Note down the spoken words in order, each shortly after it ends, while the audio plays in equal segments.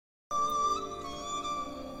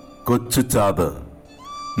കൊച്ചു ചാത്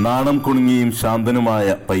നാണം കുണുങ്ങിയും ശാന്തനുമായ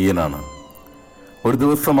പയ്യനാണ്. ഒരു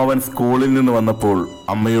ദിവസം അവൻ സ്കൂളിൽ നിന്ന് വന്നപ്പോൾ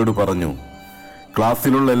അമ്മയോട് പറഞ്ഞു,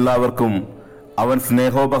 ക്ലാസ്സിലുള്ള എല്ലാവർക്കും അവൻ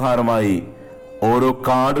സ്നേഹോപഹാരമായി ഓരോ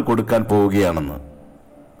കാർഡ് കൊടുക്കാൻ പോവുകയാണെന്ന്.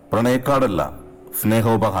 പ്രണയക്കാർഡല്ല,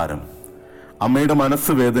 സ്നേഹോപഹാരം. അമ്മയുടെ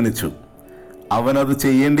മനസ്സ് വേദനിച്ചു. അവനത്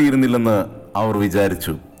ചെയ്യേണ്ടിയിരുന്നില്ലെന്ന് അവർ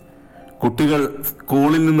വിചാരിച്ചു. കുട്ടികൾ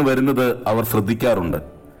സ്കൂളിൽ നിന്ന് വരുന്നത് അവർ ശ്രദ്ധിക്കാറുണ്ട്.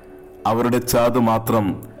 അവരുടെ ചാത് മാത്രം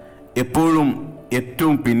എപ്പോഴും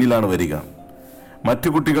ഏറ്റവും പിന്നിലാണ് വരിക. മറ്റു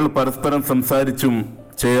കുട്ടികൾ പരസ്പരം സംസാരിച്ചും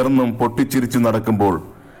ചേർന്നും പൊട്ടിച്ചിരിച്ചും നടക്കുമ്പോൾ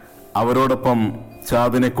അവരോടൊപ്പം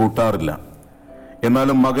ചാതിനെ കൂട്ടാറില്ല.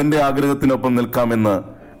 എന്നാലും മകന്റെ ആഗ്രഹത്തിനൊപ്പം നിൽക്കാമെന്ന്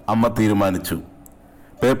അമ്മ തീരുമാനിച്ചു.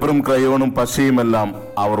 പേപ്പറും ക്രയോണും പശയുമെല്ലാം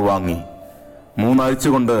അവർ വാങ്ങി. 3 ആഴ്ച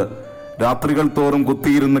കൊണ്ട് രാത്രികൾ തോറും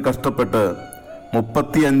കുത്തിയിരുന്ന് കഷ്ടപ്പെട്ട്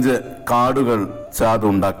 35 കാർഡുകൾ ചാത്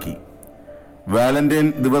ഉണ്ടാക്കി. വാലന്റൈൻ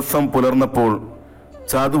ദിവസം പുലർന്നപ്പോൾ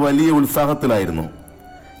ചാത് വലിയ ഉത്സാഹത്തിലായിരുന്നു.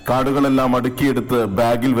 കാർഡുകളെല്ലാം അടുക്കിയെടുത്ത്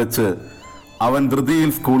ബാഗിൽ വെച്ച് അവൻ ധൃതിയിൽ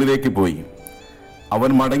സ്കൂളിലേക്ക് പോയി. അവൻ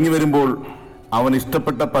മടങ്ങി വരുമ്പോൾ അവൻ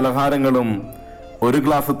ഇഷ്ടപ്പെട്ട പലഹാരങ്ങളും 1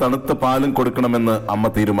 ഗ്ലാസ് തണുത്ത പാലും കൊടുക്കണമെന്ന് അമ്മ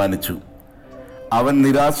തീരുമാനിച്ചു. അവൻ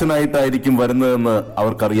നിരാശനായിട്ടായിരിക്കും വരുന്നതെന്ന്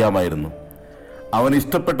അവർക്കറിയാമായിരുന്നു. അവൻ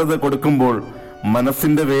ഇഷ്ടപ്പെട്ടത് കൊടുക്കുമ്പോൾ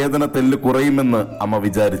മനസ്സിന്റെ വേദന തെല്ല് കുറയുമെന്ന് അമ്മ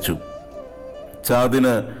വിചാരിച്ചു.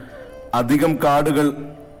 ചാതിന് അധികം കാർഡുകൾ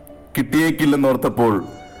കിട്ടിയേക്കില്ലെന്നോർത്തപ്പോൾ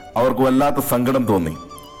അവർക്ക് വല്ലാത്ത സങ്കടം തോന്നി.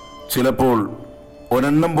 ചിലപ്പോൾ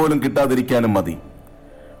ഒരെണ്ണം പോലും കിട്ടാതിരിക്കാനും മതി.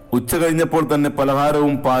 ഉച്ച കഴിഞ്ഞപ്പോൾ തന്നെ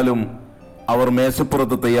പലഹാരവും പാലും അവർ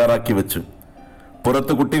മേശപ്പുറത്ത് തയ്യാറാക്കി വെച്ചു.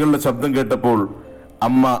 പുറത്ത് കുട്ടികളുടെ ശബ്ദം കേട്ടപ്പോൾ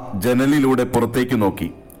അമ്മ ജനലിലൂടെ പുറത്തേക്ക് നോക്കി.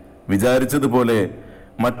 വിചാരിച്ചതുപോലെ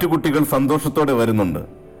മറ്റു കുട്ടികൾ സന്തോഷത്തോടെ വരുന്നുണ്ട്.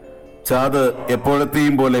 ചാത്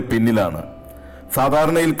എപ്പോഴത്തെയും പോലെ പിന്നിലാണ്.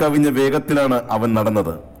 സാധാരണയിൽ കവിഞ്ഞ വേഗത്തിലാണ് അവൻ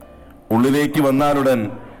നടന്നത്. ഉള്ളിലേക്ക് വന്നാലുടൻ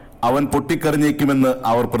അവൻ പൊട്ടിക്കരഞ്ഞേക്കുമെന്ന്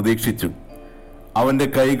അവർ പ്രതീക്ഷിച്ചു. അവന്റെ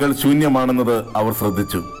കൈകൾ ശൂന്യമാണെന്നത് അവർ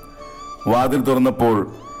ശ്രദ്ധിച്ചു. വാതിൽ തുറന്നപ്പോൾ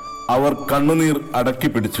അവർ കണ്ണുനീർ അടക്കി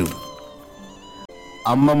പിടിച്ചു.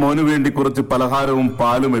 അമ്മ മോനു വേണ്ടി കുറച്ച് പലഹാരവും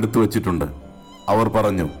പാലും എടുത്തു വച്ചിട്ടുണ്ട്, അവർ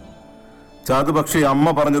പറഞ്ഞു. ചാത് പക്ഷേ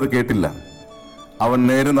അമ്മ പറഞ്ഞത് കേട്ടില്ല. അവൻ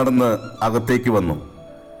നേരെ നടന്ന് അകത്തേക്ക് വന്നു.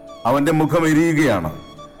 അവന്റെ മുഖം എരിയുകയാണ്.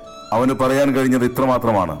 അവന് പറയാൻ കഴിഞ്ഞത്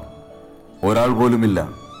ഇത്രമാത്രമാണ്: ഒരാൾ പോലുമില്ല.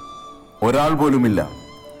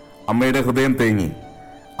 അമ്മയുടെ ഹൃദയം തേങ്ങി.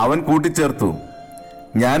 അവൻ കൂട്ടിച്ചേർത്തു,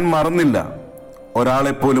 ഞാൻ മറന്നില്ല,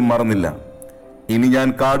 ഒരാളെപ്പോലും മറന്നില്ല. ഇനി ഞാൻ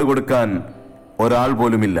കാർഡ് കൊടുക്കാൻ ഒരാൾ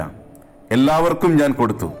പോലുമില്ല. എല്ലാവർക്കും ഞാൻ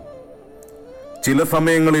കൊടുത്തു. ചില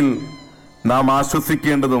സമയങ്ങളിൽ നാം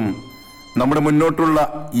ആശ്വസിക്കേണ്ടതും നമ്മുടെ മുന്നോട്ടുള്ള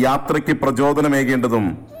യാത്രയ്ക്ക് പ്രചോദനമേകേണ്ടതും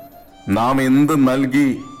നാം എന്ത് നൽകി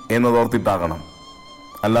എന്നതോർത്തിട്ടാകണം.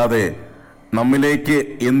 അല്ലാതെ നമ്മിലേക്ക്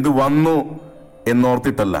എന്ത് വന്നു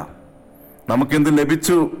എന്നോർത്തിട്ടല്ല, നമുക്കെന്ത്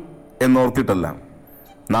ലഭിച്ചു എന്നോർത്തിട്ടല്ല.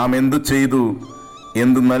 നാം എന്തു ചെയ്തു,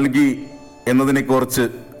 എന്ത് നൽകി എന്നതിനെക്കുറിച്ച്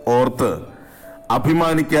ഓർത്ത്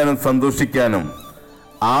അഭിമാനിക്കാനും സന്തോഷിക്കാനും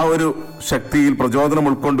ആ ഒരു ശക്തിയിൽ പ്രചോദനം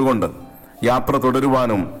ഉൾക്കൊണ്ടുകൊണ്ട് യാത്ര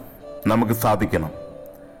തുടരുവാനും നമുക്ക് സാധിക്കണം.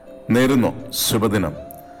 നേരുന്നു ശുഭദിനം.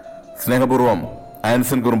 സ്നേഹപൂർവം,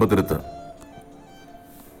 ആൻസൺ കുറുമ്പത്തിരുത്ത്.